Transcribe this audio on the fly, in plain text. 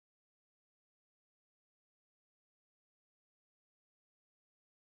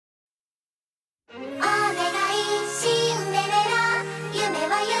お願いシンデレラ、夢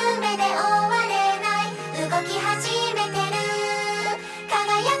は夢で終われない、動き始めてる、輝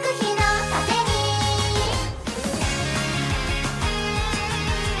く日の風に。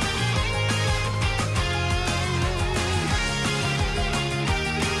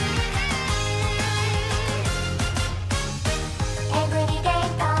エブリデイ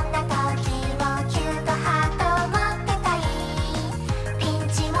どんな時もキュートハート持ってたい、ピン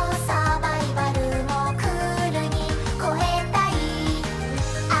チもサバイバルもクールに超えたい、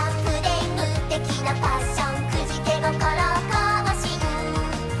アップデート的なパッション、くじけ心更新、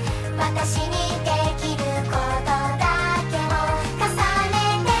私にでき